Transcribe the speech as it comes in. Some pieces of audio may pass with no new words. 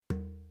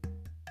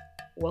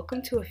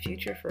Welcome to A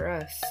Future for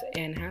Us,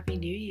 and Happy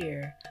New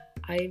Year!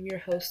 I am your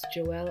host,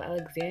 Joelle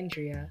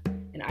Alexandria,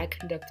 and I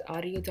conduct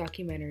audio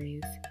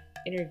documentaries,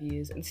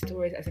 interviews, and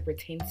stories as it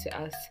pertains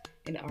to us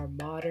in our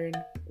modern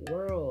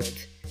world.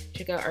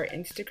 Check out our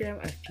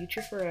Instagram, A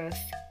Future for Us,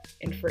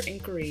 and for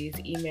inquiries,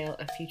 email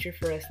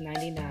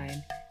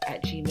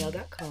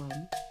afutureforus99@gmail.com.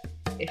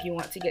 If you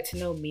want to get to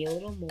know me a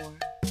little more,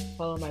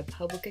 follow my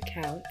public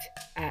account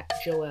at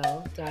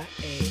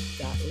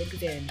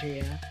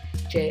joelle.a.alexandria,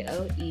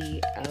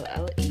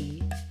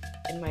 JOELLE,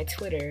 and my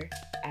Twitter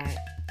at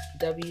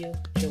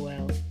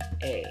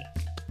WJoelleA.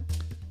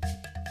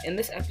 In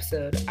this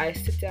episode, I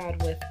sit down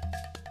with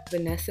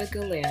Vanessa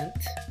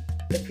Gallant,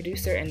 the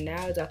producer and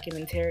now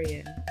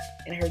documentarian,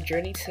 in her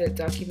journey to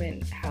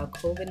document how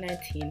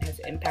COVID-19 has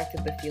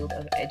impacted the field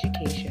of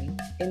education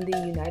in the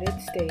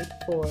United States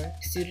for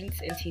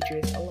students and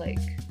teachers alike.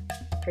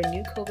 Her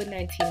new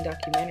COVID-19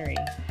 documentary,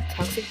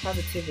 Toxic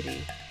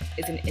Positivity,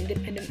 is an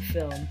independent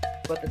film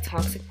about the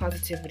toxic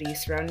positivity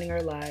surrounding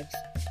our lives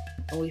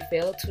when we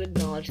fail to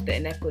acknowledge the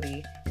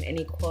inequity and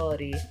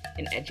inequality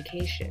in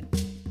education.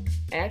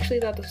 I actually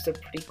thought this was a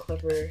pretty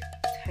clever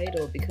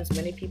title because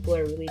many people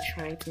are really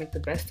trying to make the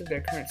best of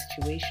their current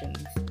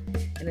situations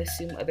and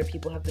assume other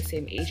people have the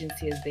same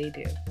agency as they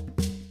do,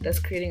 thus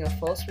creating a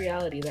false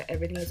reality that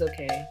everything is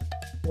okay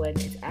when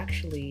it's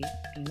actually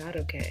not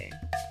okay.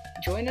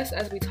 Join us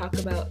as we talk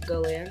about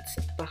Gallant's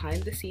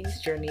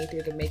behind-the-scenes journey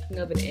through the making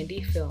of an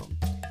indie film.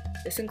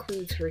 This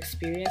includes her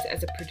experience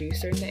as a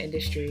producer in the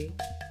industry,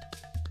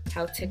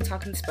 how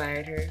TikTok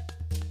inspired her,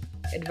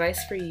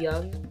 advice for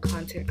young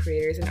content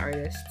creators and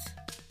artists,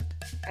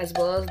 as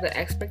well as the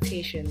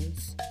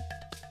expectations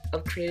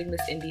of creating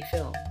this indie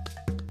film.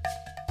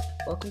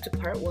 Welcome to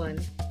part 1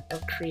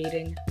 of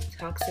Creating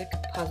Toxic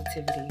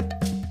Positivity.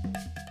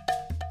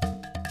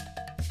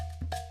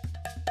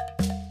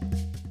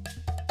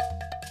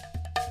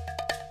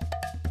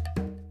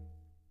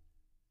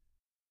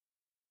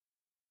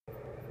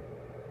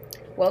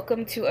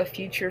 Welcome to A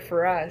Future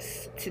for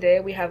Us. Today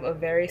we have a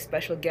very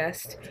special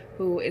guest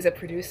who is a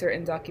producer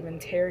and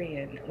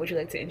documentarian. Would you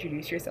like to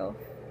introduce yourself?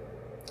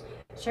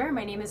 Sure,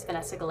 my name is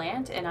Vanessa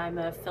Gallant, and I'm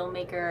a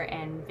filmmaker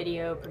and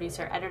video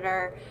producer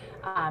editor.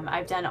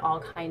 I've done all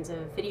kinds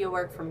of video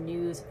work from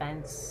news,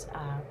 events,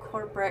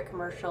 corporate,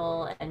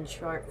 commercial, and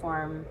short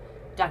form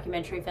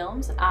documentary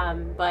films.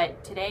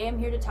 But today I'm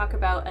here to talk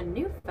about a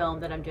new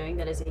film that I'm doing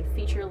that is a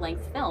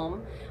feature-length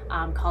film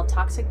called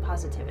Toxic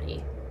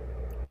Positivity.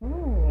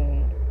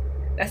 Ooh,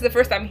 that's the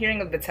first I'm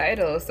hearing of the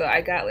title, so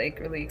I got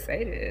really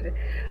excited.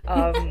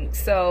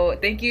 So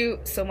thank you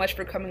so much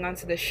for coming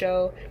onto the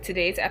show.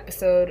 Today's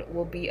episode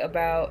will be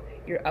about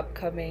your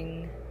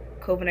upcoming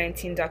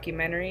COVID-19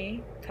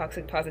 documentary,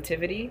 Toxic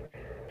Positivity.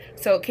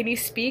 So can you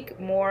speak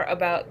more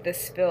about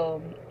this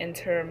film in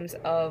terms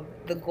of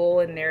the goal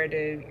and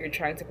narrative you're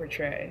trying to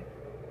portray?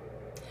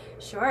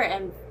 Sure,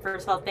 and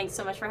first of all, thanks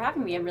so much for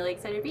having me. I'm really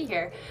excited to be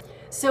here.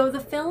 So the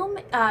film,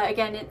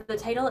 again, the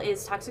title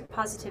is Toxic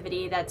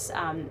Positivity.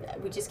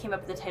 We just came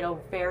up with the title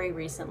very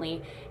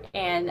recently.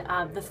 And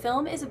the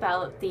film is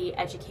about the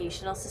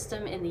educational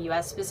system in the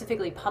US,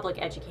 specifically public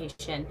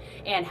education,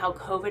 and how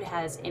COVID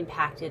has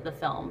impacted the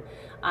film.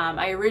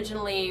 I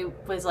originally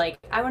was like,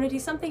 I want to do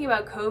something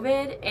about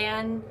COVID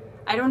and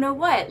I don't know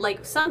what,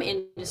 like some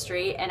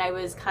industry, and I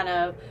was kind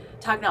of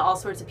talking to all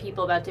sorts of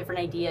people about different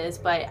ideas,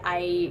 but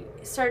I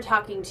started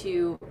talking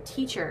to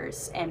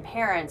teachers and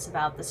parents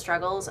about the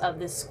struggles of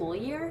this school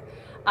year,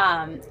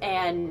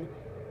 and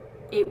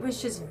it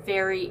was just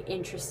very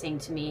interesting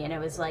to me, and it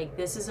was like,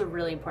 this is a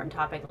really important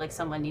topic, like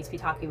someone needs to be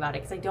talking about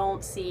it, because I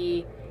don't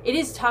see, it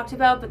is talked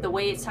about, but the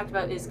way it's talked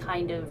about is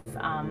kind of,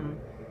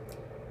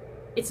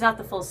 it's not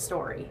the full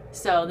story.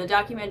 So the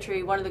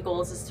documentary, one of the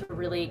goals is to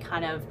really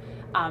kind of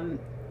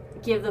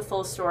give the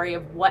full story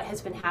of what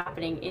has been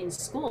happening in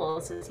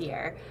schools this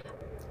year.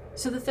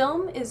 So the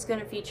film is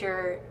going to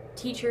feature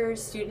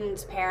teachers,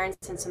 students,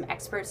 parents, and some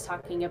experts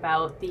talking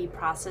about the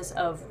process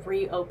of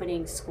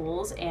reopening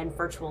schools and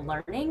virtual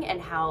learning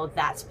and how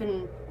that's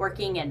been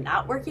working and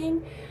not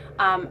working.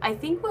 I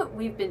think what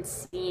we've been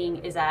seeing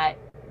is that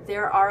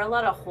there are a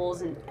lot of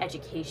holes in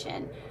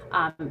education.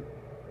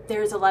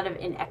 There's a lot of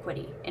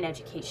inequity in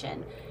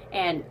education.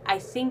 And I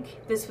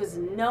think this was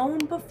known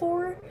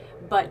before,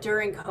 but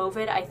during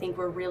COVID, I think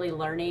we're really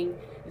learning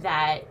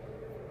that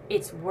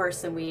it's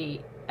worse than we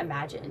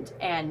imagined.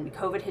 And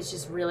COVID has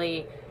just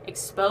really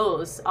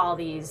exposed all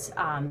these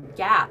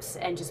gaps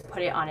and just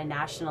put it on a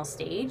national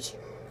stage.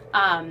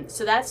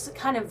 So that's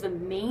kind of the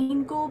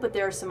main goal, but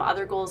there are some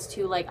other goals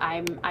too. Like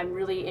I'm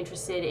really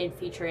interested in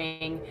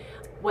featuring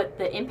what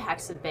the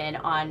impacts have been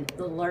on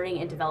the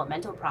learning and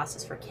developmental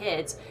process for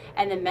kids,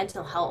 and then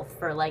mental health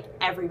for like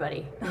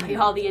everybody, like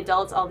all the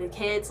adults, all the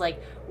kids,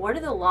 like what are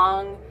the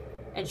long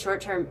and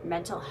short-term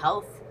mental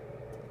health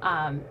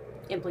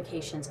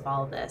implications of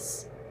all of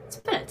this? It's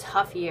been a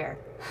tough year.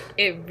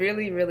 It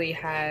really, really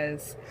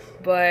has,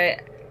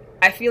 but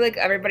I feel like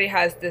everybody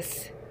has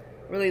this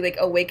really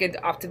awakened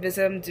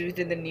optimism due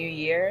to the new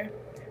year.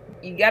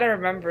 You gotta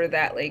remember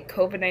that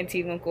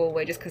COVID-19 won't go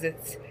away just because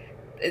it's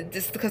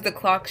just because the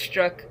clock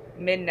struck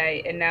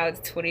midnight and now it's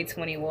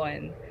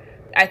 2021.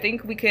 I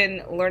think we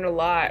can learn a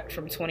lot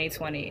from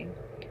 2020.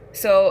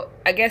 So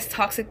I guess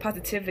toxic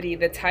positivity,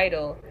 the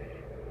title,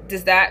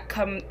 does that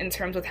come in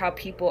terms with how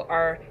people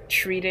are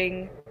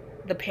treating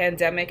the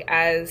pandemic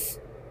as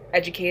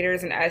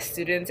educators and as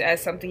students,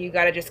 as something you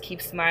gotta just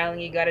keep smiling,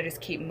 you gotta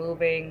just keep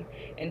moving,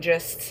 and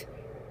just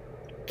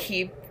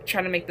keep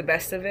trying to make the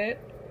best of it?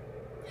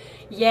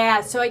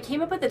 Yeah, so I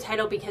came up with the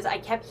title because I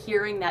kept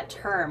hearing that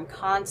term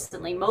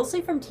constantly,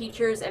 mostly from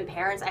teachers and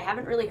parents. I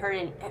haven't really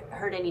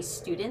heard any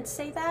students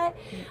say that,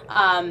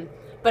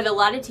 but a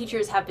lot of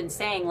teachers have been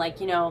saying, like,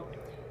 you know,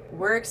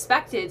 we're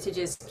expected to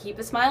just keep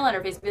a smile on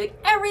our face, be like,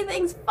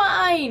 everything's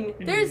fine,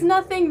 there's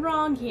nothing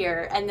wrong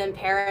here. And then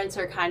parents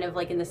are kind of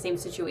like in the same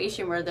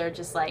situation where they're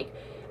just like,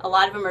 a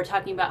lot of them are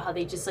talking about how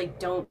they just like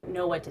don't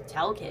know what to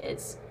tell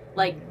kids.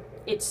 Like,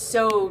 it's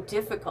so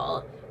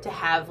difficult to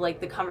have like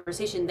the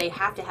conversation. They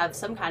have to have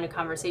some kind of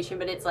conversation,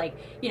 but it's like,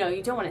 you know,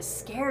 you don't want to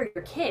scare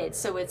your kids.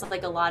 So it's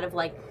like a lot of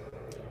like,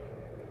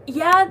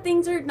 yeah,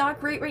 things are not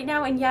great right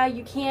now, and yeah,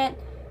 you can't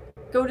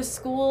go to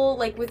school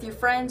like with your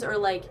friends, or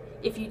like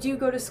if you do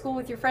go to school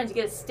with your friends, you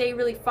gotta stay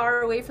really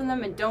far away from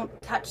them and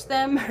don't touch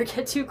them or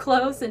get too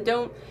close, and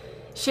don't,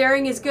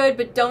 sharing is good,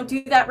 but don't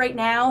do that right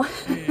now.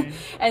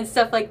 And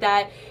stuff like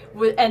that.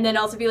 And then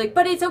also be like,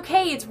 but it's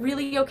okay, it's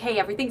really okay,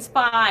 everything's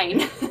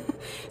fine.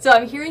 So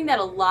I'm hearing that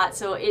a lot.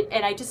 So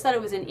and I just thought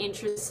it was an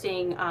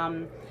interesting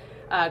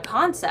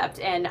concept.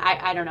 And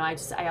I don't know,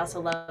 I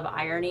also love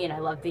irony, and I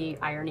love the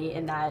irony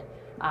in that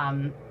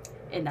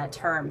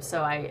term.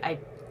 So I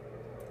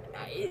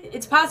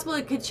it's possible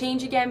it could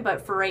change again,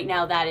 but for right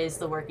now, that is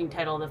the working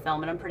title of the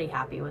film, and I'm pretty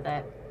happy with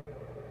it.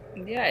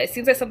 Yeah, it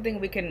seems like something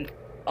we can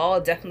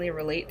all definitely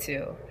relate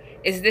to.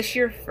 Is this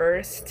your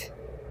first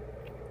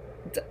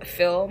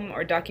film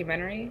or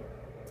documentary?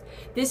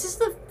 This is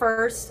the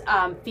first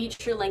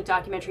feature-length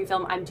documentary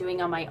film I'm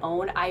doing on my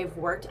own. I've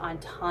worked on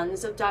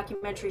tons of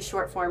documentary,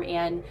 short form,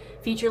 and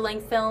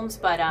feature-length films,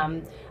 but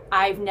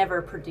I've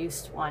never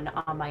produced one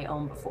on my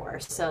own before.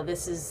 So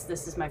this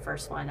is my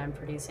first one I'm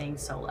producing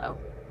solo.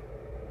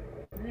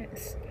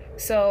 Nice.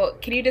 So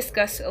can you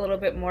discuss a little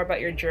bit more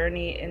about your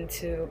journey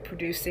into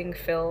producing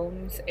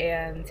films,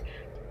 and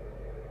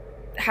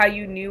how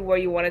you knew where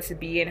you wanted to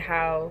be, and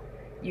how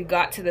you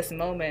got to this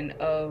moment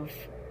of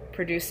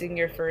producing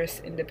your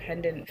first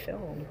independent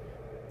film?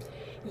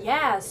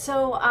 Yeah,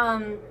 so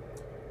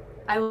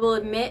I will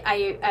admit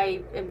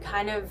I am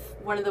kind of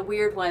one of the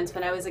weird ones.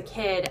 When I was a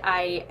kid,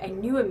 I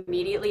knew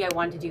immediately I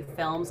wanted to do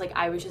films. Like,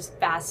 I was just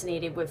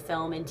fascinated with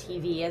film and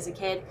TV as a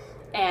kid.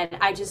 And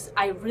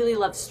I really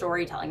love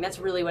storytelling. That's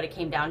really what it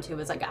came down to,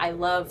 was like, I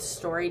love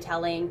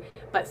storytelling,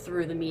 but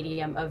through the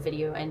medium of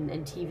video and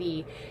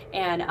TV.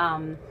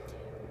 And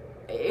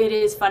it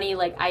is funny,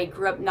 like, I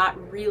grew up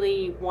not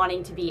really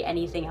wanting to be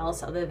anything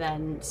else other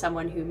than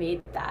someone who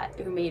made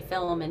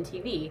film and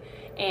TV.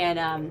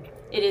 And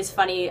it is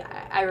funny,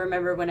 I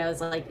remember when I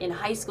was like in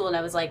high school and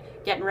I was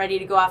like getting ready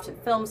to go off to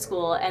film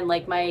school, and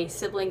like my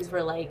siblings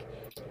were like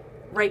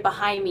right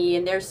behind me,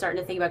 and they're starting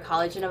to think about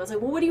college, and I was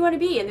like, well, what do you want to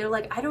be? And they're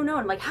like, I don't know.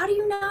 And I'm like, how do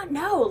you not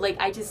know? Like,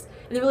 and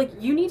they were like,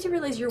 you need to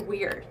realize you're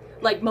weird.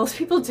 Like, most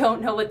people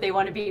don't know what they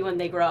want to be when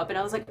they grow up. And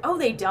I was like, oh,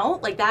 they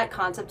don't? Like, that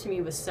concept to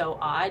me was so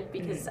odd,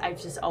 because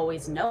I've just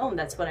always known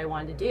that's what I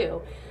wanted to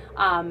do.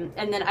 And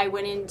then I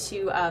went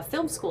into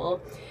film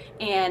school,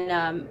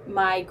 and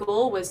my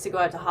goal was to go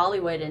out to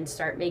Hollywood and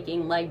start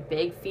making like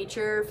big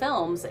feature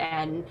films.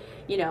 And,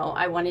 you know,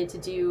 I wanted to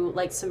do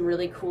like some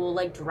really cool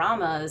like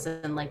dramas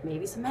and like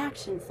maybe some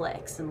action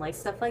flicks and like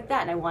stuff like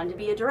that. And I wanted to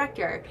be a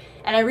director.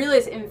 And I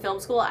realized in film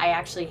school, I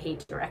actually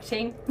hate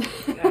directing.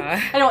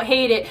 I don't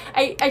hate it.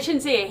 I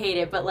shouldn't say I hate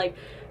it, but like,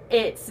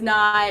 it's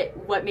not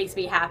what makes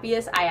me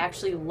happiest. I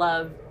actually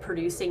love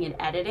producing and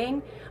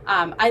editing.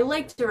 I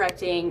like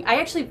directing. I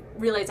actually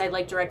realized I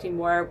like directing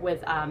more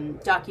with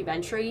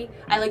documentary.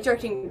 I like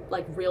directing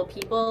like real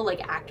people,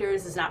 like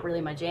actors is not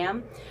really my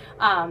jam.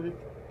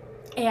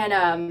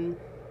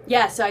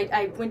 Yeah, so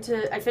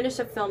I finished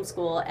up film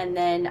school, and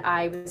then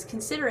I was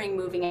considering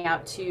moving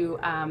out to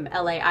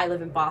LA. I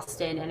live in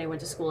Boston, and I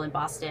went to school in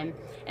Boston,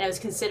 and I was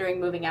considering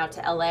moving out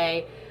to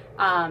LA.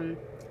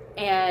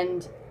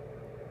 And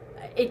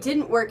it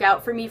didn't work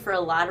out for me for a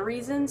lot of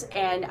reasons,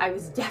 and I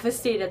was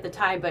devastated at the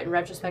time, but in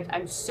retrospect,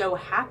 I'm so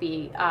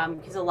happy,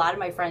 because a lot of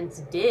my friends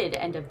did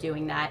end up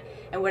doing that.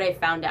 And what I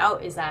found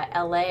out is that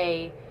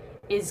LA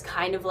is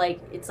kind of like,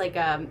 it's like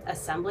a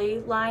assembly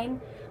line.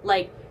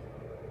 Like,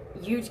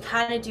 you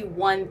kind of do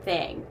one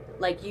thing.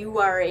 Like, you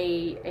are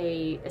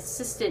a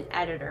assistant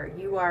editor,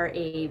 you are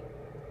a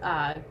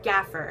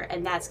gaffer,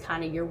 and that's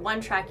kind of your one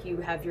track. You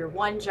have your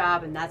one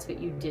job, and that's what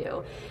you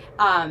do.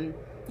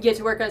 You get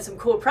to work on some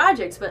cool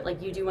projects, but like,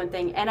 you do one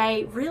thing. And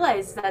I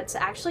realized that's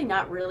actually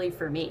not really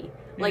for me.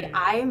 Like,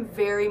 I'm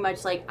very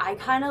much like, I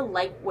kind of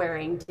like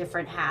wearing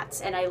different hats,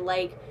 and I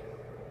like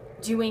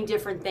doing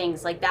different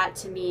things. Like, that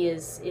to me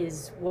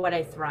is what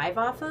I thrive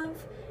off of,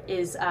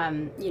 is,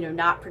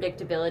 not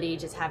predictability,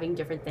 just having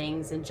different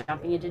things and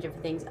jumping into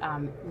different things,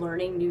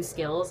 learning new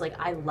skills. Like,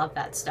 I love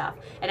that stuff.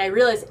 And I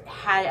realized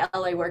had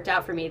LA worked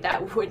out for me,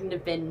 that wouldn't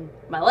have been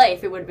my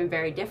life. It would have been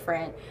very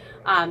different.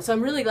 So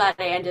I'm really glad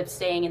I ended up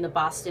staying in the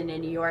Boston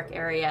and New York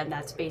area, and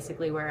that's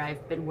basically where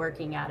I've been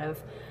working out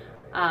of.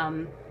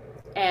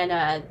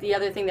 The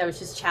other thing that was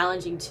just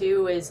challenging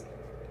too is,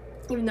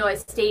 even though I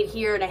stayed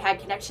here and I had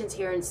connections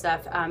here and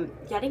stuff,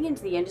 getting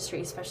into the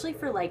industry, especially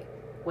for like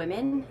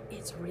women,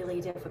 it's really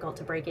difficult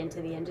to break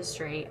into the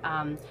industry.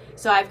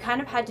 So I've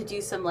kind of had to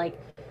do some like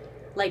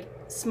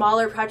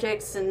smaller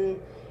projects and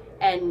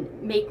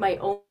make my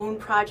own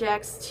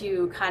projects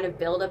to kind of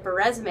build up a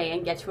resume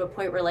and get to a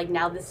point where like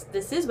now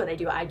this is what I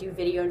do. I do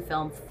video and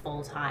film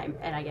full time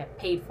and I get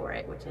paid for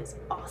it, which is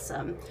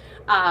awesome.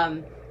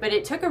 But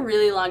it took a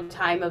really long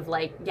time of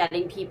like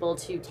getting people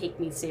to take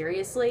me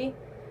seriously,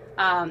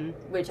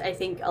 which I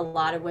think a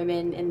lot of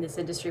women in this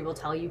industry will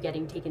tell you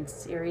getting taken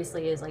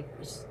seriously is like,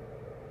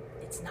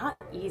 it's not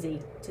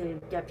easy to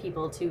get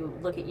people to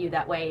look at you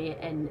that way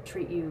and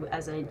treat you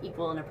as an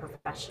equal and a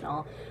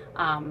professional.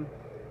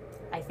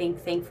 I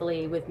think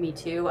thankfully with Me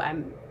Too,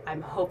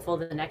 I'm hopeful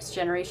that the next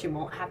generation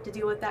won't have to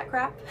deal with that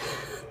crap.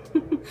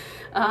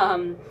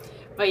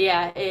 But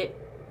yeah,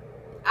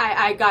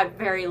 I got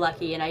very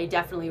lucky, and I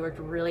definitely worked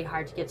really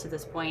hard to get to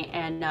this point.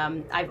 And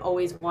I've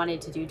always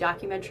wanted to do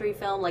documentary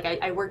film. Like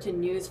I worked in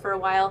news for a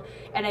while,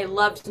 and I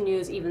loved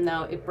news, even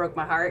though it broke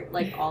my heart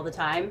like all the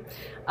time.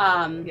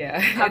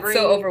 Yeah, it's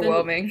so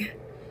overwhelming.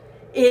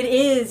 It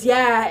is,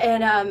 yeah.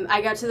 And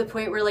I got to the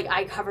point where like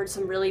I covered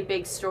some really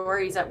big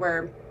stories that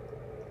were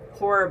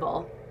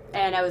horrible,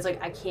 and I was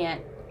like,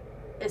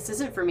 this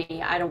isn't for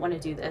me. I don't want to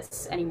do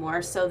this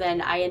anymore. So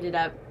then I ended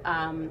up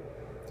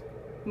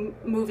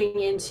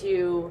moving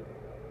into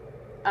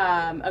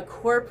a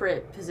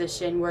corporate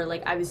position where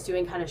like I was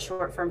doing kind of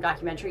short form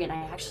documentary, and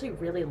I actually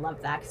really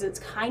love that because it's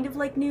kind of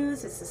like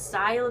news. It's a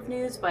style of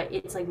news, but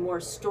it's like more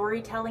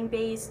storytelling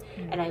based.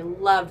 And I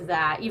loved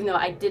that, even though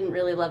I didn't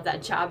really love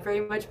that job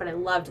very much, but I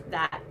loved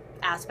that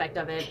aspect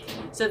of it.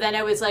 So then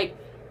I was like,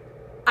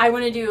 I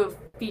want to do a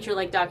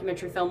feature-length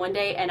documentary film one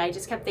day, and I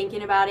just kept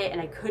thinking about it, and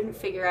I couldn't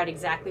figure out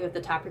exactly what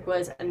the topic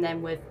was. And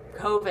then with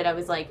COVID, I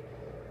was like,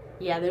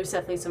 yeah, there's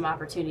definitely some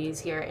opportunities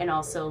here, and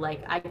also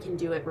like I can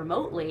do it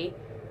remotely.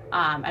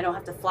 I don't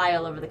have to fly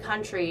all over the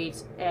country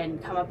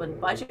and come up with a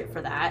budget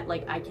for that.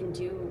 Like I can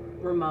do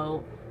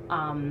remote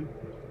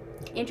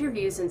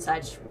interviews and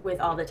such with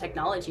all the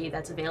technology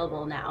that's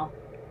available now.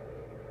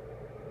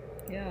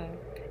 Yeah,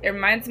 it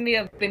reminds me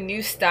of the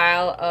new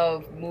style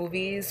of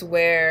movies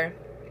where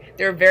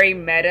they're very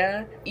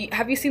meta.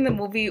 Have you seen the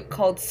movie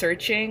called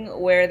Searching,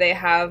 where they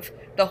have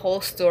the whole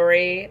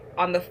story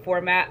on the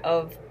format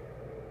of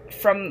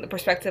from the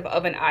perspective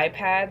of an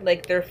iPad?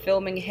 Like they're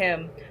filming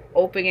him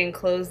opening and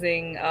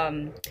closing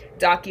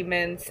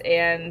documents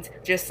and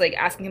just like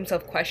asking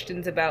himself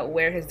questions about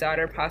where his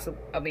daughter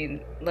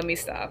possibly, let me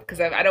stop because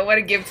I don't want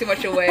to give too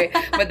much away,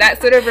 but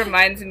that sort of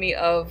reminds me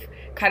of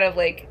kind of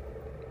like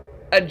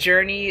a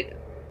journey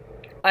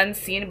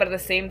unseen, but at the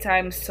same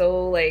time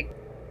so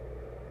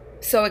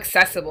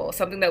accessible,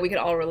 something that we can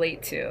all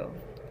relate to.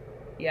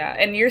 Yeah,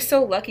 and you're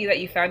so lucky that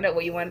you found out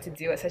what you wanted to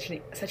do at such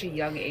a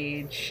young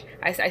age.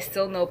 I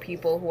still know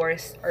people who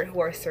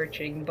are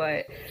searching,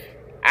 but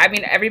I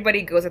mean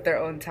everybody goes at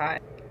their own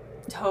time.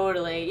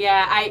 Totally,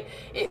 yeah.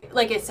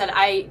 Like I said,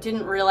 I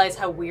didn't realize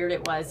how weird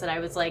it was that I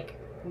was like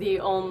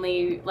the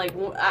only like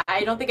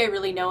I don't think I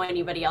really know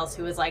anybody else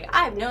who was like,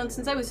 I've known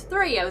since I was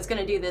 3 I was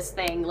gonna do this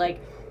thing. Like,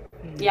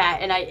 yeah,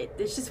 and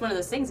it's just one of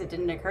those things that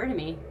didn't occur to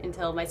me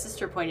until my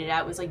sister pointed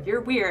out. Was like,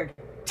 you're weird.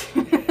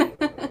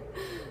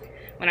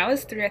 When I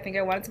was 3, I think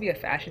I wanted to be a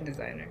fashion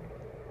designer.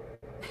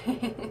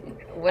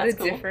 What a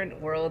cool.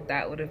 Different world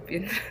that would have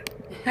been.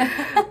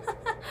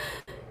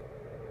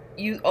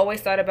 You always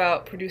thought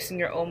about producing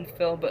your own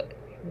film, but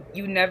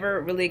you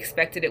never really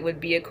expected it would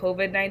be a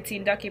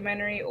COVID-19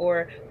 documentary?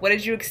 Or what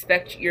did you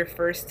expect your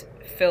first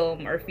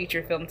film or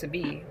feature film to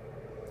be?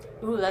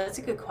 Ooh, that's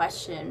a good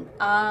question.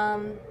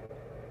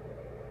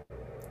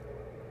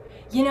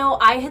 You know,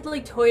 I had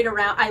like toyed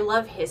around. I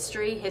love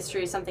history.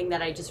 History is something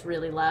that I just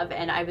really love.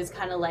 And I was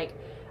kind of like,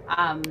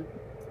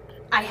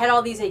 I had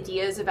all these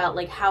ideas about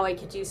like how I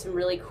could do some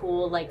really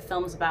cool like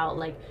films about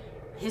like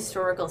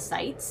historical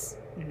sites.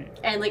 Mm-hmm.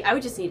 And like I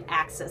would just need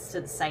access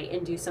to the site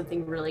and do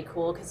something really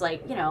cool. Cause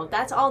like, you know,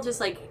 that's all just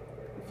like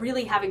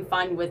really having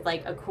fun with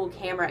like a cool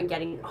camera and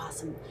getting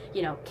awesome,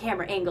 you know,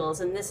 camera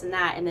angles and this and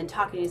that. And then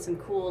talking to some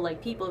cool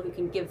like people who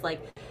can give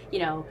like, you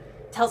know,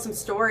 tell some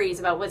stories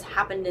about what's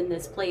happened in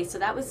this place. So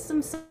that was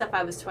some stuff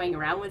I was toying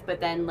around with, but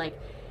then like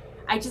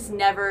I just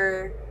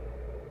never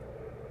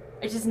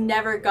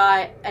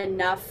got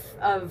enough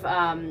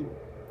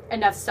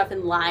stuff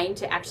in line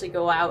to actually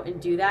go out and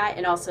do that.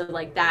 And also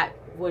like that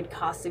would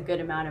cost a good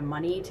amount of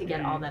money to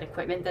get all that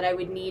equipment that I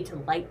would need to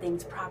light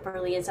things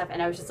properly and stuff.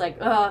 And I was just like,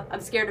 oh,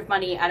 I'm scared of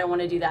money. I don't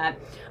want to do that.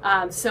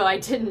 So I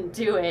didn't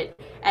do it.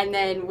 And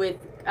then with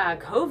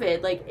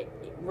COVID, like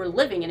we're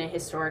living in a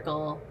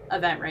historical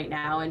event right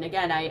now. And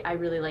again, I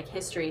really like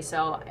history,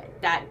 so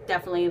that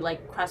definitely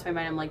like crossed my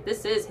mind. I'm like,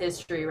 this is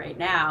history right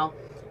now,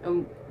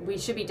 and we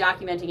should be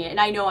documenting it. And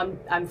I know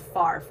I'm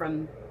far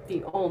from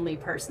the only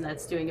person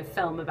that's doing a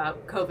film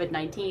about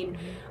COVID-19.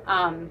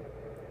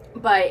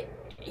 But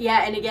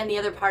yeah, and again, the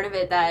other part of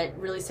it that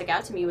really stuck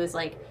out to me was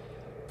like,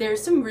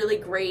 there's some really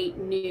great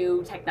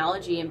new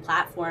technology and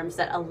platforms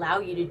that allow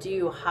you to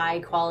do high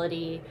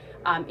quality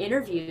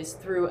interviews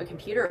through a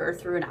computer or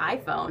through an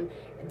iPhone.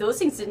 Those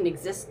things didn't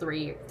exist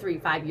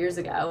 5 years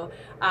ago.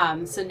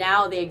 So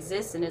now they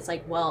exist, and it's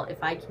like, well,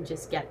 if I can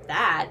just get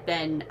that,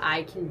 then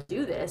I can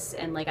do this,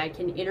 and like I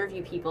can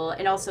interview people.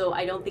 And also,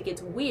 I don't think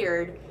it's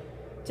weird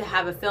to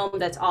have a film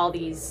that's all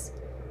these,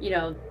 you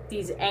know,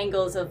 these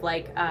angles of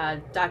like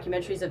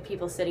documentaries of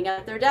people sitting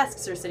at their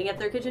desks or sitting at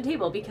their kitchen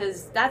table,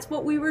 because that's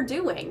what we were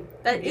doing.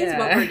 That is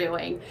what we're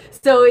doing.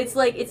 So it's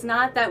like, it's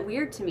not that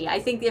weird to me. I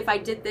think if I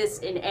did this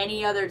in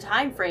any other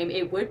time frame,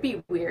 it would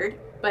be weird,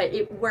 but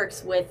it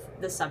works with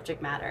the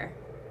subject matter.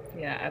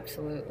 Yeah,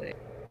 absolutely.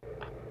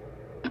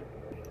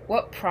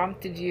 What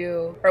prompted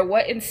you, or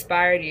what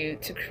inspired you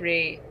to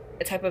create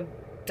a type of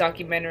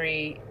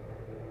documentary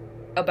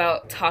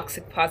about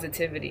toxic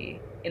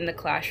positivity in the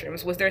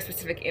classrooms? Was there a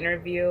specific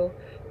interview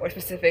or a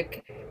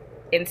specific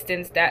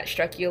instance that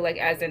struck you, like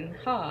as in,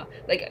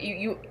 like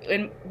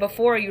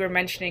before you were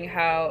mentioning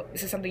how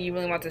this is something you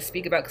really want to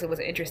speak about because it was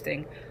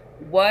interesting.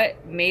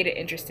 What made it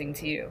interesting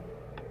to you?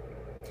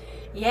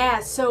 Yeah,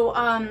 so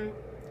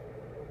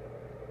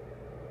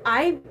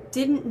I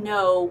didn't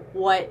know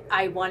what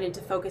I wanted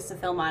to focus the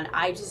film on.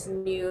 I just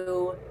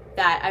knew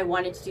that I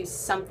wanted to do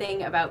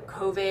something about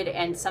COVID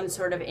and some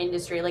sort of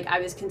industry. Like I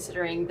was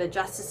considering the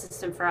justice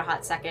system for a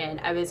hot second.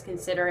 I was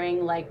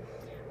considering like,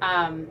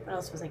 what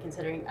else was I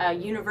considering?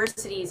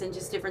 Universities and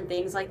just different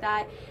things like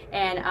that.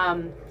 And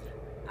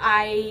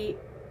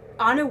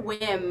on a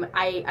whim,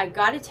 I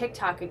got a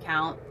TikTok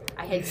account.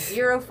 I had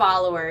 0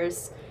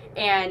 followers.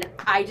 And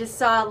I just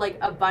saw like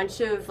a bunch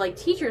of like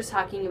teachers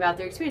talking about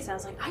their experience. And I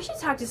was like, I should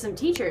talk to some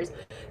teachers.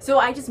 So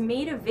I just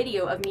made a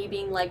video of me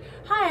being like,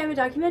 hi, I'm a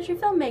documentary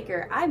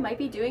filmmaker. I might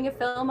be doing a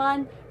film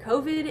on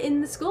COVID in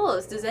the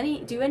schools.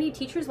 Do any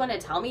teachers want to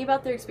tell me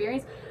about their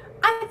experience?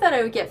 I thought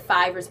I would get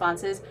 5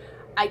 responses.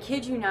 I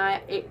kid you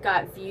not, it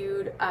got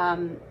viewed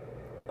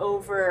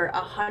over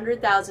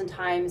 100,000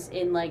 times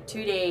in like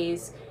 2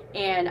 days.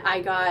 And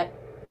I got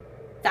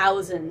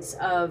thousands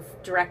of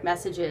direct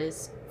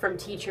messages from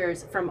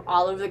teachers from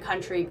all over the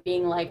country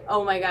being like,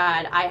 oh my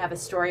God, I have a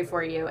story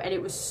for you. And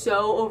it was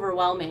so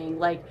overwhelming.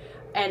 Like,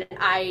 and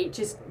I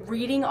just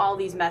reading all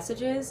these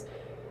messages,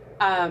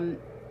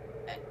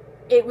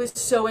 it was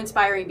so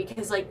inspiring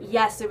because like,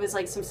 yes, there was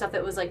like some stuff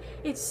that was like,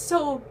 it's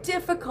so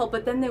difficult.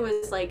 But then there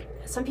was like,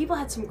 some people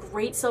had some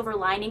great silver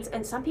linings,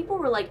 and some people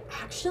were like,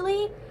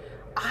 actually,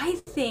 I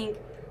think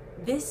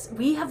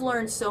we have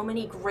learned so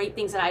many great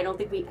things that I don't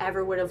think we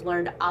ever would have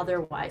learned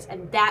otherwise.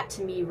 And that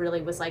to me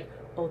really was like,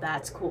 oh,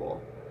 that's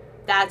cool.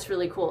 That's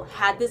really cool.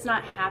 Had this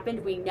not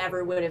happened, we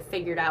never would have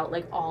figured out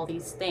like all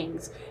these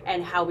things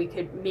and how we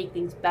could make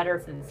things better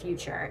for the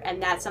future.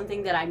 And that's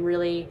something that I'm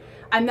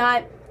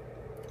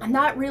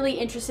not really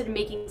interested in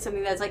making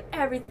something that's like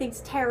everything's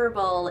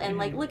terrible and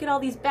like look at all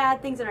these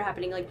bad things that are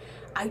happening. Like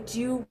I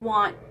do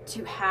want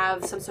to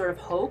have some sort of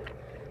hope,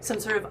 some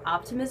sort of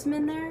optimism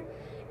in there.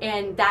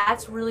 And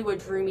that's really what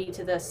drew me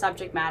to the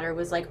subject matter,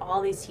 was like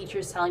all these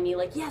teachers telling me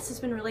like, yes, it's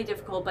been really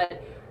difficult,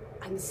 but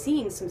I'm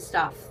seeing some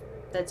stuff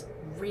that's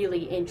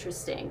really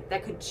interesting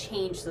that could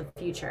change the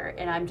future.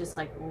 And I'm just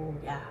like, oh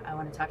yeah, I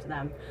want to talk to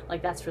them.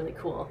 Like that's really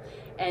cool.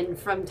 And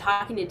from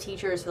talking to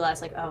teachers for the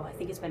last I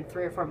think it's been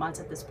 3 or 4 months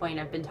at this point,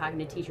 I've been talking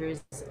to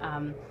teachers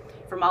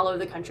from all over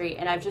the country,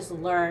 and I've just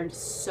learned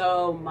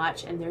so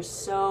much. And there's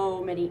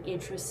so many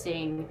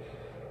interesting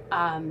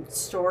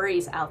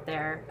stories out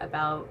there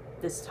about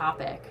this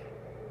topic.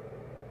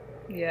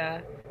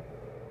 Yeah.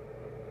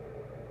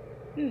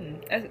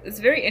 It's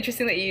very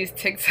interesting that you use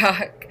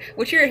TikTok.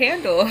 What's your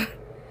handle?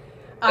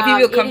 If you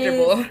feel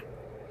comfortable.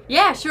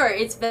 Yeah, sure.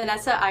 It's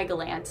Vanessa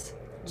Gallant.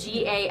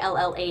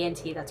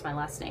 Gallant. That's my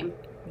last name.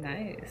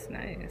 Nice.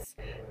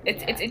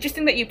 It's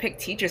interesting that you pick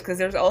teachers, because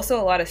there's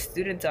also a lot of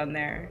students on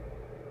there.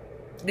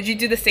 Did you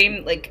do the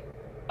same like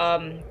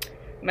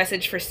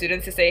message for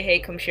students to say, hey,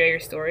 come share your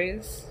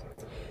stories?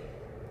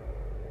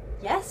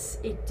 Yes,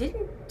 it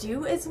didn't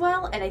do as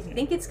well, and I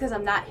think it's because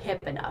I'm not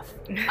hip enough.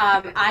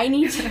 I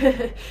need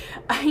to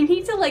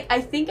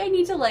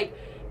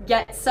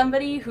get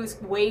somebody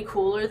who's way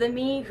cooler than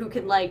me who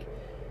can like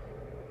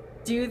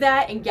do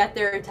that and get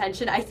their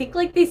attention. I think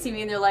like they see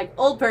me and they're like,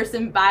 old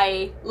person,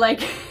 bye.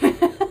 Like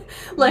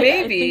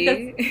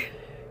maybe.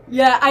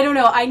 Yeah, I don't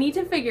know. I need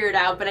to figure it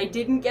out, but I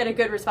didn't get a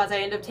good response. I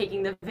ended up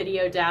taking the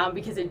video down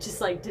because it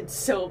just like did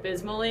so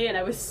abysmally, and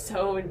I was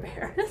so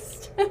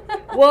embarrassed.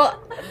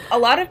 Well, a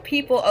lot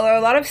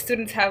of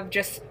students have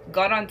just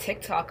gone on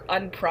TikTok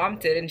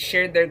unprompted and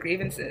shared their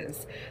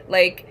grievances.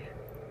 Like,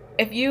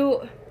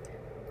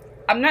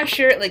 I'm not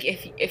sure, like,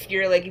 if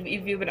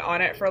you've been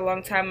on it for a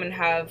long time and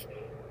have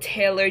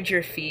tailored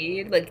your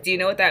feed. Like, do you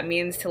know what that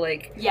means to,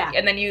 like, Yeah.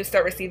 and then you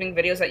start receiving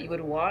videos that you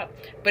would want.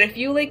 But if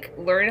you, like,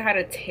 learn how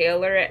to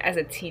tailor it as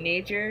a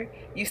teenager,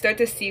 you start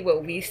to see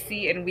what we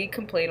see, and we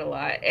complain a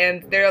lot.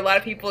 And there are a lot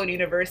of people in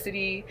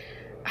university,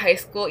 high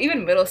school,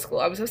 even middle school.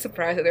 I was so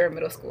surprised that there were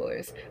middle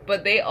schoolers,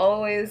 but they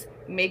always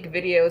make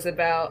videos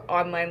about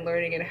online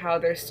learning and how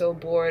they're so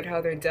bored,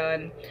 how they're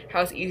done,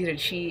 how it's easy to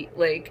cheat.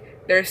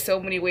 Like, there's so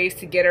many ways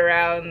to get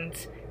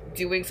around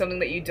doing something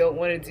that you don't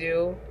want to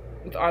do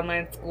with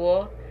online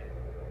school.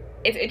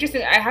 It's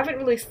interesting. I haven't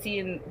really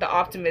seen the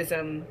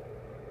optimism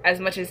as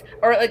much as,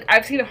 or like,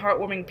 I've seen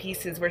heartwarming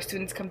pieces where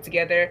students come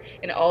together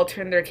and all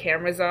turn their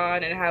cameras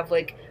on and have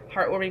like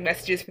heartwarming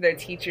messages for their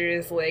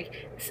teachers, like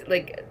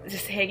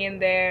just hang in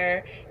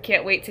there,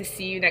 can't wait to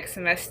see you next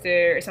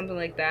semester, or something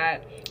like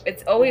that.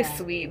 It's always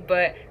sweet,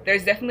 but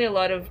there's definitely a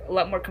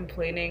lot more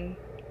complaining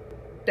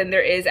than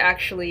there is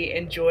actually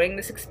enjoying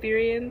this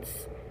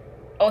experience.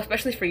 Oh,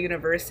 especially for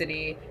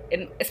university,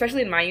 and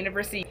especially in my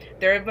university,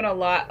 there have been a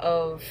lot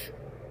of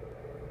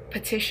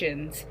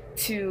petitions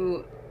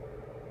to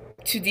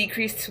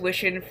decrease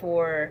tuition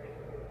for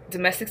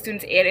domestic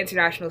students and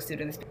international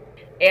students.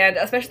 And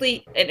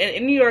especially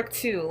in New York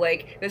too,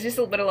 like, there's just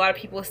been a lot of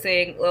people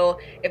saying, well,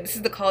 if this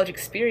is the college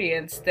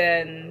experience,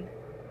 then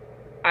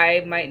I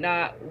might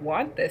not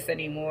want this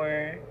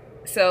anymore.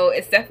 So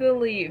it's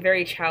definitely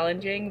very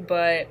challenging,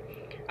 but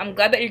I'm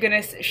glad that you're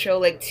going to show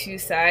like two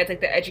sides,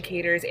 like the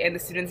educators and the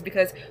students,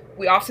 because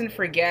we often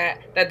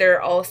forget that there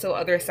are also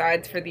other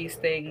sides for these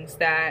things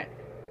that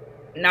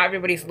not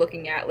everybody's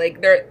looking at.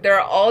 Like, there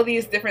are all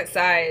these different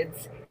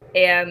sides,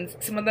 and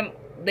some of them,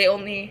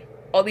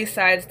 all these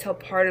sides tell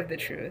part of the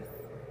truth,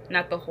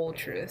 not the whole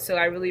truth. So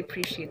I really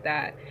appreciate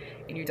that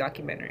in your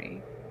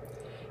documentary.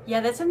 Yeah,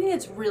 that's something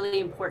that's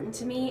really important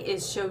to me,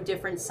 is show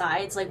different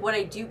sides. Like, what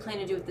I do plan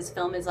to do with this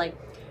film is like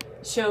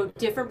show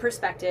different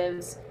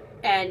perspectives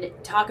and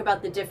talk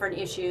about the different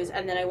issues,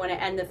 and then I want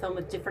to end the film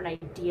with different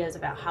ideas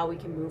about how we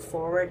can move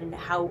forward, and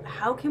how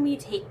can we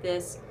take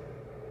this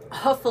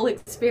awful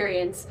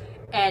experience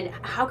and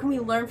how can we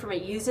learn from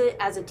it, use it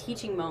as a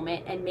teaching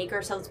moment, and make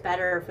ourselves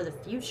better for the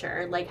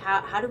future. Like,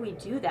 how do we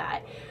do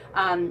that?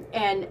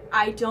 And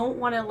I don't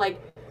want to like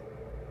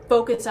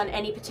focus on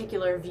any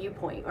particular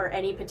viewpoint or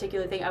any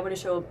particular thing. I want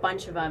to show a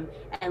bunch of them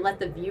and let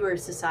the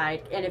viewers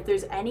decide. And if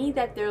there's any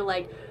that they're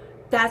like,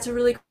 that's a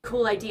really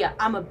cool idea,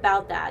 I'm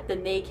about that,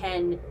 then they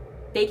can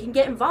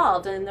get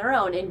involved in their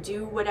own and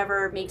do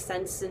whatever makes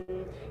sense,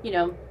 and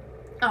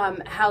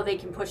how they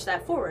can push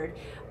that forward.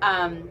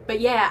 But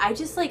yeah, I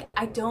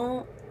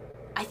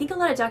think a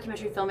lot of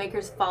documentary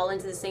filmmakers fall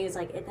into this thing, is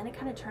like, then it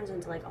kind of turns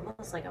into like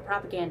almost like a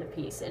propaganda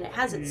piece, and it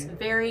has its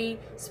very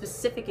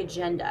specific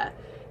agenda,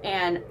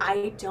 and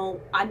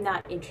I'm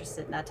not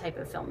interested in that type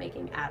of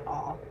filmmaking at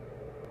all.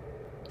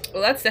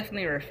 Well, that's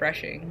definitely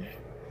refreshing.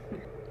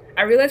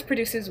 I realize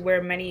producers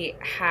wear many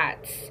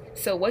hats.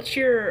 So what's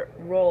your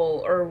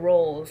role or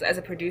roles as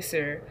a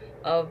producer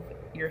of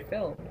your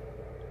film?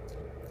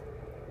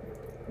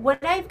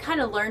 What I've kind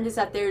of learned is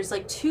that there's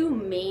like two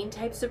main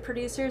types of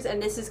producers,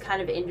 and this is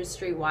kind of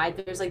industry wide.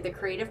 There's like the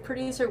creative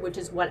producer, which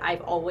is what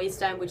I've always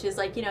done, which is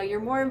like, you're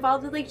more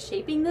involved with like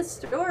shaping the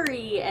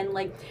story and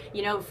like,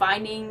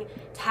 finding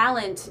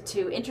talent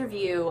to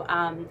interview,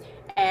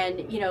 and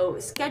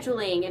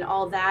scheduling and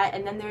all that.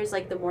 And then there's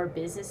like the more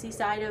businessy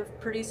side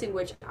of producing,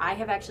 which I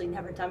have actually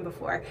never done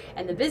before.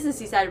 And the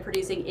businessy side of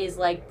producing is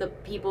like the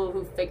people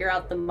who figure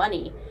out the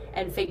money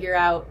and figure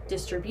out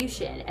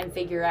distribution and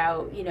figure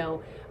out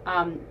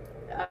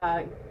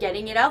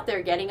getting it out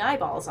there, getting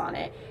eyeballs on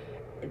it.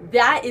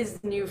 That is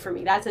new for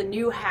me. That's a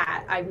new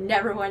hat. I've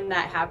never worn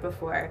that hat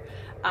before,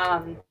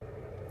 and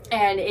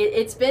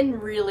it's been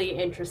really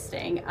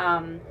interesting.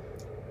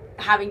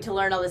 Having to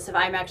learn all this stuff.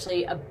 I'm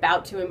actually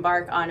about to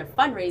embark on a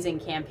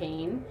fundraising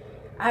campaign.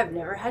 I've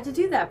never had to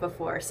do that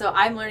before. So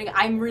I'm learning.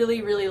 I'm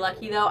really, really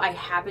lucky though. I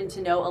happen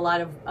to know a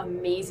lot of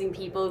amazing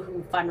people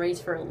who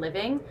fundraise for a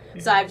living. Mm-hmm.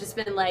 So I've just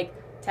been like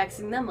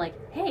texting them like,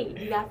 hey,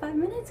 you got 5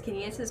 minutes? Can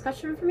you answer this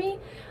question for me?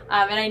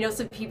 And I know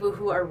some people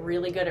who are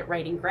really good at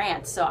writing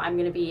grants. So I'm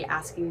going to be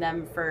asking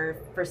them for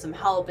some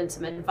help and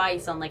some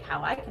advice on like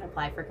how I can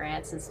apply for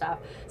grants and stuff.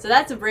 So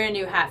that's a brand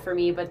new hat for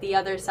me. But the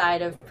other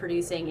side of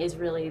producing is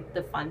really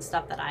the fun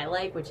stuff that I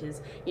like, which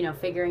is,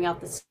 figuring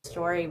out the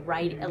story,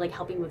 like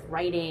helping with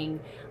writing,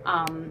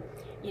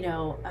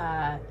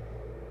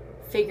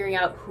 figuring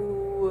out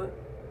who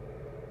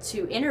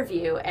to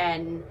interview,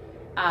 and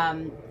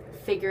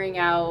figuring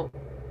out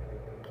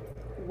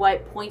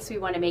what points we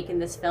want to make in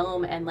this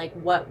film, and like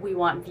what we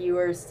want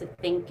viewers to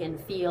think and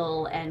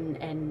feel,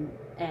 and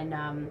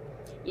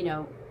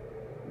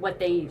what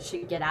they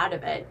should get out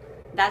of it.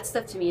 That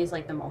stuff to me is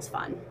like the most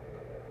fun.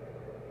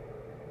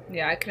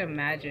 Yeah, I can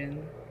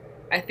imagine.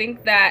 I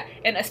think that,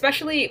 and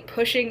especially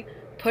pushing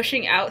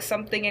out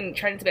something and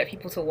trying to get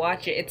people to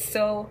watch it, it's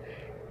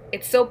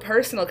so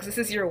personal, because this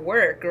is your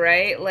work,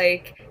 right?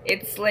 Like,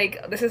 it's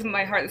like, this is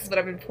my heart, this is what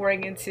I've been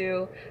pouring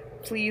into,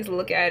 please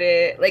look at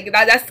it. Like,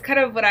 that's kind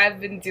of what I've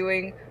been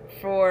doing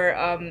for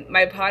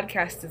my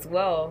podcast as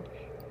well.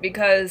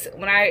 because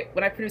when I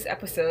produce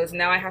episodes,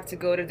 now I have to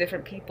go to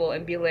different people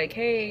and be like,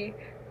 hey,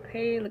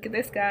 look at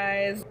this,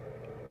 guys.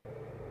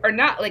 Or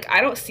not, like,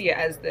 I don't see it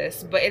as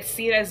this, but it's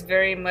seen as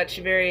very much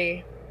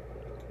very.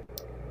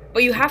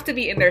 But you have to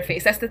be in their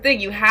face. That's the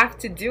thing. You have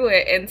to do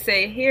it and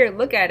say, here,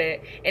 look at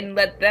it, and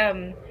let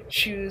them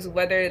choose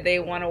whether they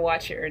want to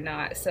watch it or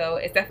not. So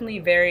it's definitely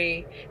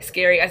very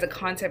scary as a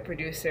content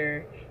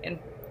producer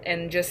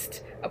and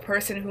just a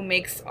person who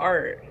makes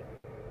art.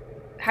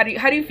 How do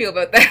you feel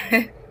about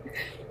that?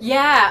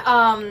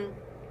 Yeah,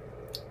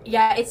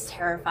 yeah, it's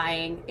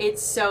terrifying.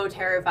 It's so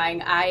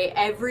terrifying.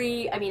 I've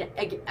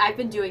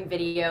been doing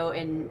video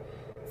and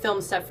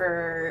film stuff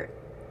for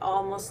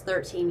almost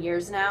 13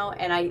 years now,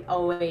 and I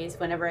always,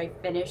 whenever I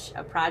finish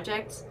a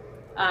project,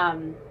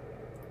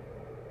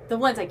 the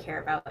ones I care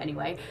about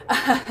anyway,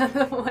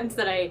 the ones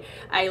that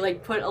I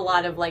like put a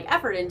lot of like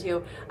effort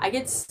into, I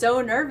get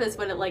so nervous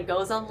when it like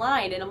goes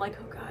online, and I'm like,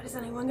 oh God, is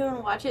anyone gonna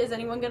watch it? Is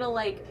anyone gonna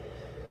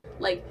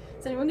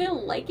is anyone gonna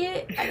like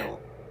it? I don't.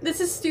 This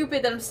is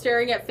stupid that I'm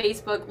staring at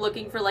Facebook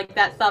looking for like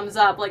that thumbs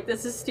up. Like,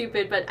 this is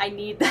stupid, but I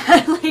need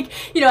that. Like,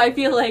 I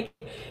feel like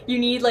you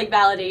need like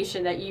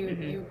validation that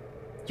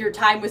your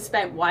time was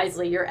spent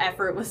wisely, your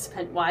effort was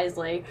spent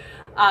wisely.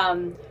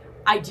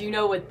 I do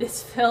know with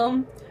this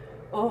film,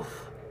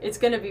 it's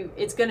gonna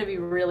be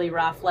really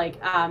rough.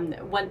 Like,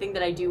 one thing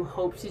that I do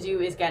hope to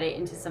do is get it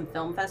into some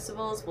film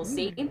festivals. We'll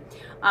see.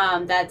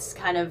 That's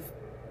kind of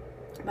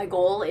my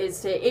goal.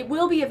 It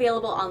will be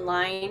available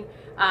online.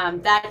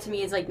 That to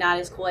me is like not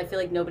as cool. I feel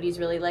like nobody's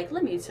really like,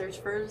 let me search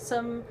for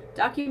some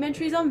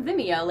documentaries on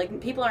Vimeo. Like,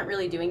 people aren't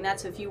really doing that.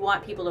 So if you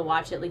want people to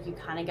watch it, like, you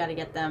kind of got to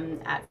get them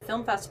at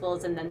film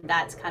festivals, and then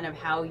that's kind of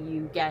how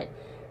you get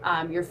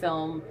your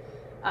film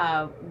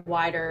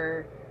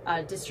wider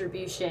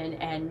distribution,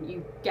 and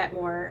you get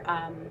more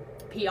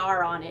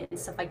PR on it and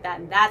stuff like that.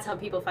 And that's how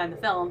people find the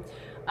film.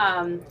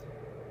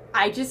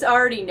 I just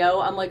already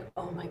know, I'm like,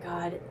 oh my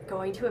God,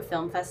 going to a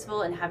film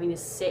festival and having to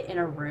sit in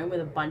a room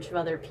with a bunch of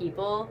other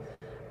people,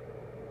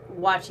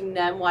 watching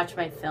them watch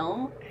my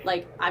film,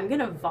 like, I'm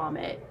gonna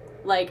vomit.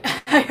 Like,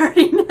 I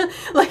already know,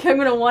 like, I'm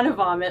gonna want to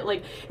vomit.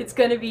 Like, it's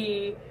gonna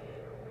be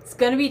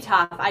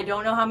tough. I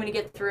don't know how I'm gonna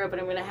get through it, but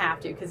I'm gonna have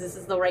to, because this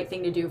is the right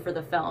thing to do for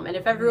the film. And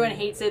if everyone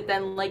hates it,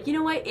 then, like, you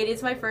know what? It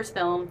is my first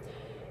film.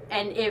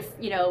 And if,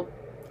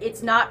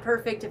 it's not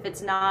perfect, if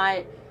it's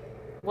not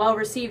well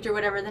received or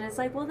whatever, then it's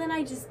like, well, then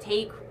I just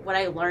take what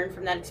I learned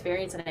from that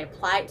experience and I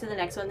apply it to the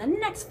next one. The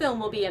next film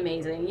will be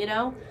amazing,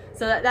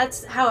 So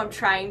that's how I'm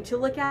trying to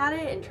look at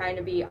it and trying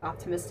to be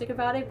optimistic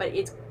about it. But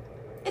it's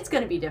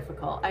going to be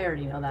difficult. I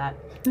already know that.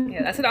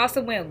 Yeah, that's an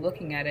awesome way of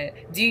looking at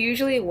it. Do you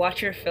usually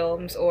watch your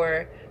films,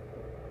 or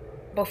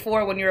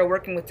before, when you were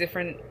working with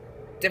different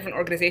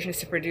organizations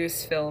to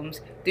produce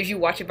films, did you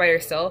watch it by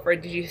yourself, or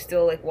did you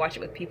still like watch it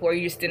with people, or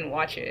you just didn't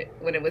watch it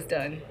when it was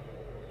done?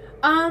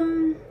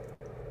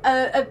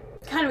 A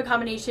kind of a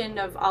combination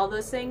of all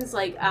those things.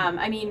 Like,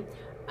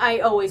 I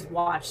always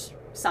watch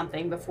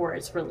something before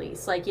it's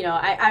released. Like,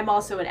 I'm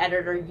also an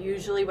editor.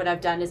 Usually what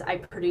I've done is I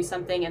produce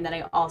something and then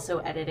I also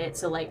edit it.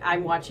 So, like,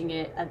 I'm watching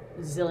it a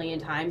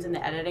zillion times in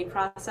the editing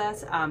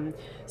process.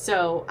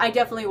 So I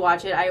definitely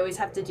watch it. I always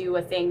have to do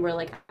a thing where,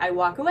 like, I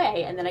walk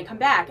away and then I come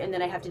back and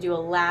then I have to do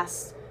a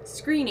last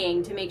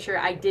screening to make sure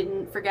I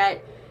didn't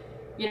forget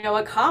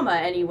a comma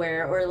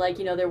anywhere, or like,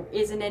 there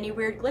isn't any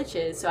weird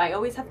glitches. So I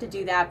always have to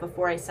do that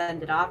before I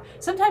send it off.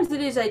 Sometimes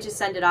it is I just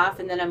send it off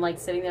and then I'm like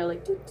sitting there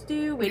like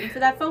waiting for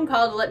that phone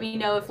call to let me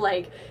know if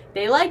like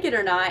they like it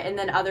or not. And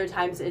then other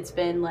times it's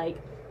been like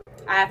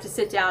I have to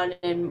sit down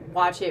and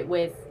watch it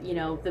with,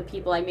 the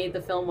people I made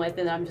the film with,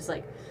 and I'm just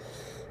like,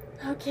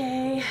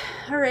 okay,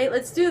 all right,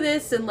 let's do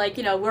this. And like,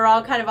 we're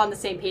all kind of on the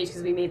same page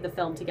because we made the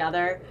film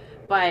together.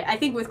 But I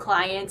think with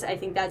clients, I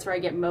think that's where I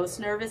get most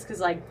nervous, because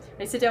like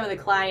I sit down with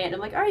a client and I'm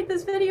like, all right,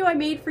 this video I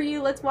made for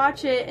you, let's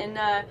watch it. And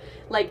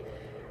like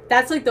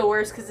that's like the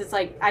worst, because it's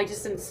like I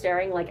just am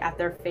staring like at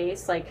their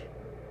face, like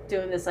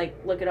doing this, like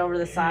looking over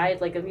the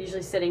side. Like I'm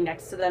usually sitting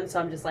next to them, so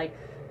I'm just like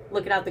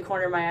looking out the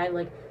corner of my eye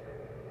like,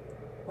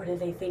 what are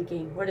they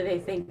thinking? What are they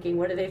thinking?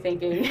 What are they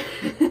thinking?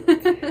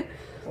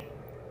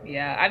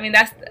 Yeah, I mean,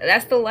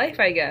 that's the life,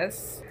 I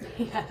guess.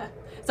 Yeah,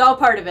 it's all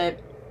part of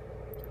it.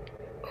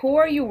 Who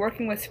are you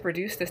working with to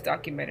produce this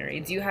documentary?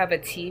 Do you have a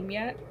team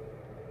yet?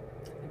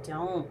 I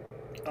don't.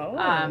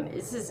 Oh.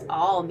 This is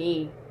all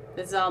me.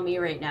 This is all me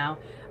right now.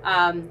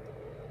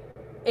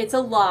 It's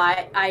a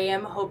lot. I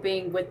am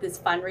hoping with this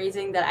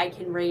fundraising that I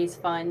can raise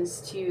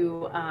funds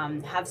to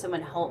have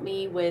someone help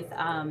me with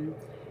kind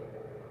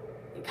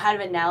of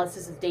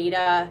analysis of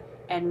data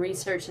and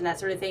research and that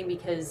sort of thing,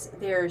 because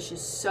there's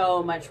just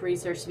so much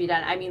research to be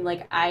done. I mean,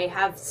 like, I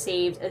have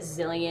saved a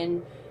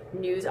zillion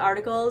news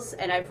articles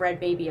and I've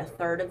read maybe a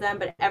third of them,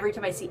 but every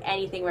time I see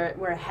anything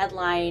where a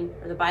headline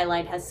or the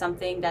byline has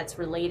something that's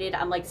related,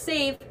 I'm like,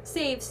 save,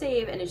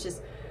 and it's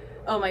just,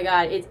 oh my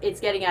God, it's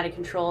getting out of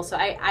control. So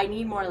I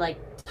need more like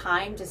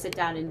time to sit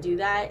down and do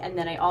that. And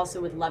then I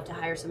also would love to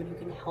hire someone who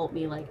can help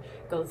me like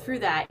go through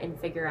that and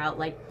figure out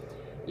like,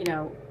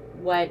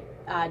 what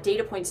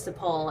data points to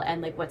pull,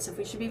 and like what stuff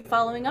we should be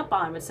following up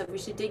on, what stuff we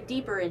should dig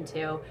deeper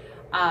into.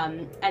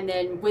 And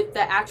then with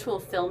the actual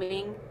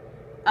filming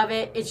of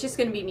it, it's just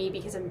going to be me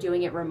because I'm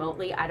doing it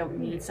remotely. I don't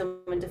need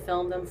someone to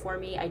film them for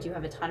me. I do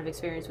have a ton of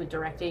experience with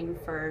directing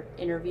for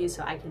interviews,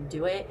 so I can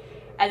do it.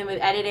 And then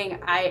with editing,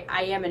 I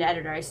am an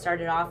editor. I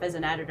started off as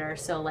an editor,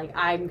 so like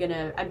I'm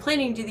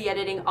planning to do the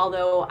editing,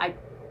 although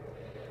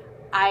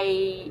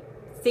I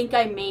think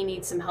I may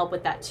need some help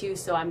with that too,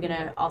 so I'm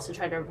gonna also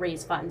try to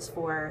raise funds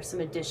for some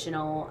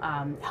additional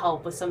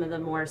help with some of the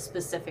more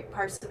specific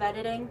parts of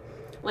editing,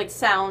 like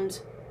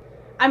sound.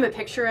 I'm a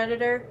picture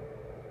editor.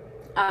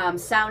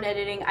 Sound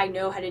editing, I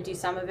know how to do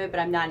some of it, but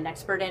I'm not an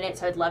expert in it,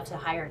 so I'd love to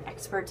hire an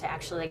expert to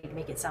actually like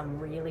make it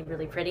sound really,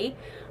 really pretty.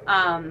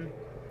 And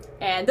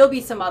there'll be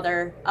some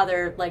other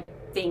like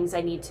things I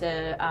need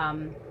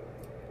to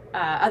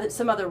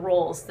some other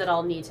roles that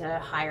I'll need to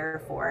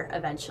hire for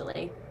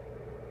eventually.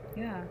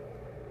 Yeah.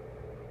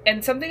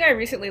 And something I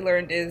recently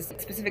learned is a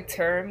specific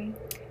term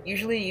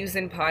usually used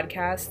in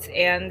podcasts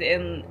and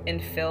in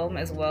film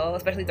as well,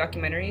 especially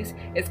documentaries.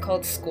 It's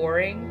called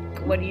scoring.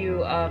 When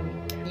you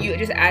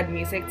just add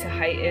music to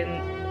heighten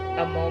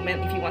a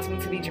moment. If you want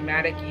something to be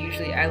dramatic, you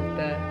usually add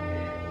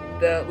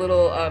the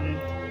little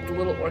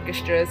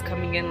orchestras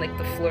coming in, like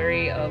the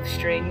flurry of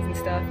strings and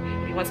stuff.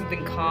 If you want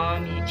something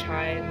calm, you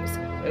chimes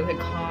or like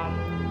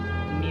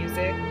calm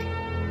music.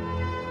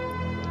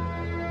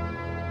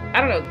 I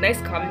don't know,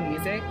 nice calming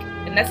music.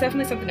 And that's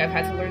definitely something I've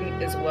had to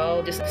learn as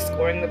well, just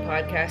scoring the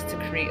podcast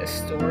to create a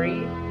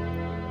story.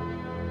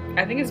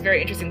 I think it's very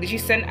interesting. Did you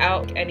send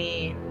out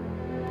any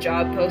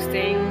job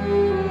posting?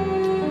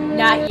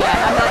 Not yet.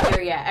 I'm not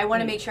there yet. I want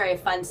to make sure I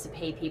have funds to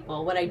pay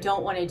people. What I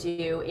don't want to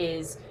do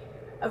is,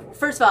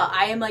 first of all,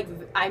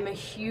 I'm a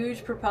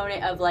huge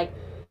proponent of like,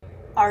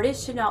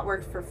 artists should not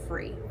work for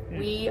free.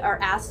 We are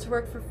asked to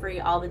work for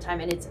free all the time,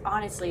 and it's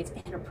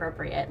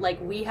inappropriate.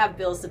 Like, we have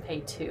bills to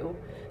pay too.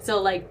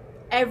 So like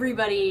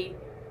everybody,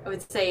 I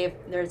would say if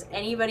there's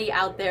anybody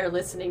out there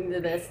listening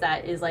to this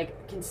that is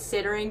like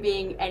considering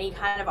being any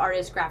kind of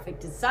artist, graphic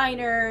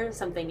designer,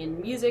 something in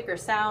music or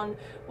sound,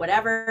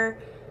 whatever,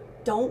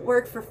 don't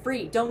work for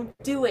free. Don't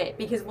do it,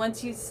 because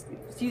once you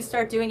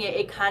start doing it,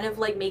 it kind of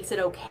like makes it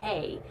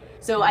okay.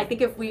 So I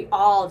think if we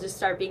all just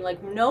start being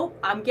like, nope,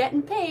 I'm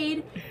getting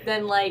paid,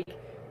 then like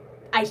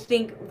I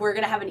think we're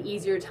gonna have an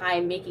easier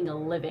time making a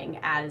living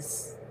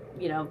as,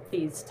 you know,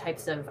 these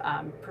types of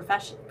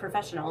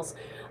professionals.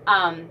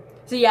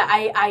 So yeah,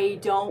 I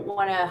don't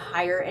want to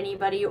hire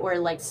anybody or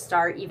like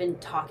start even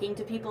talking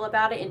to people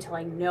about it until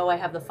I know I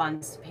have the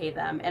funds to pay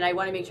them, and I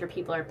want to make sure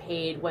people are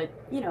paid what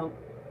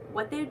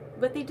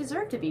they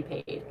deserve to be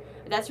paid.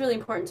 That's really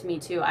important to me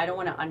too. I don't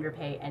want to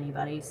underpay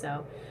anybody.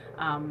 So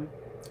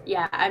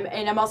yeah,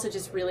 I'm also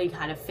just really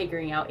kind of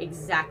figuring out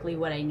exactly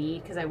what I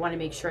need, because I want to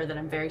make sure that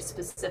I'm very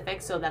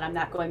specific so that I'm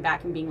not going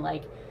back and being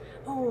like,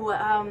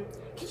 oh,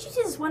 could you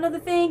do this one other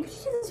thing? Could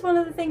you do this one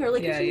other thing? Or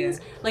like, could you do this?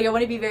 Like, I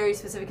want to be very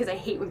specific, because I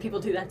hate when people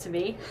do that to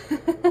me.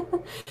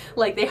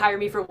 Like, they hire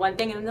me for one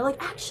thing and then they're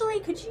like, actually,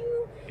 could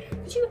you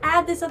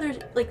add this other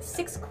like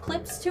 6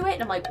 clips to it?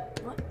 And I'm like,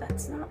 what?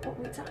 That's not what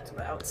we talked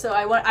about. So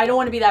I don't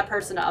want to be that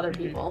person to other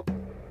people.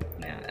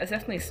 Yeah, that's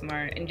definitely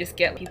smart, and just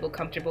get people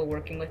comfortable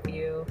working with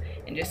you,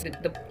 and just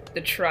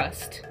the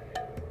trust.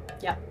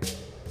 Yeah.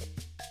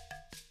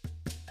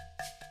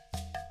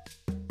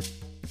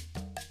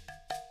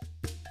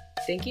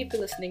 Thank you for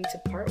listening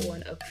to part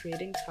 1 of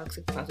Creating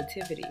Toxic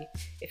Positivity.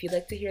 If you'd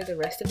like to hear the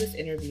rest of this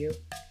interview,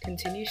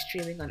 continue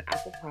streaming on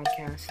Apple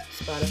Podcasts,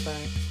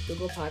 Spotify,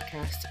 Google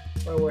Podcasts,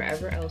 or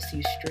wherever else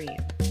you stream.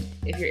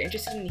 If you're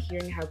interested in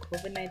hearing how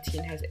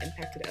COVID-19 has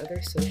impacted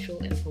other social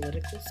and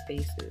political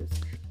spaces,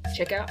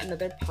 check out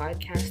another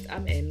podcast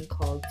I'm in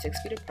called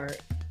 6 Feet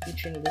Apart,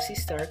 featuring Lucy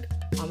Stark,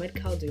 Ahmed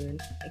Khaldoon,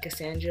 and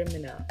Cassandra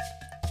Minot.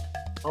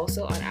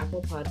 Also on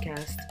Apple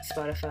Podcasts,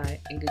 Spotify,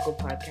 and Google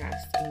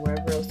Podcasts, and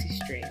wherever else you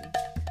stream.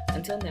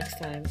 Until next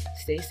time,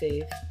 stay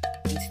safe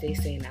and stay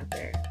sane out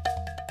there.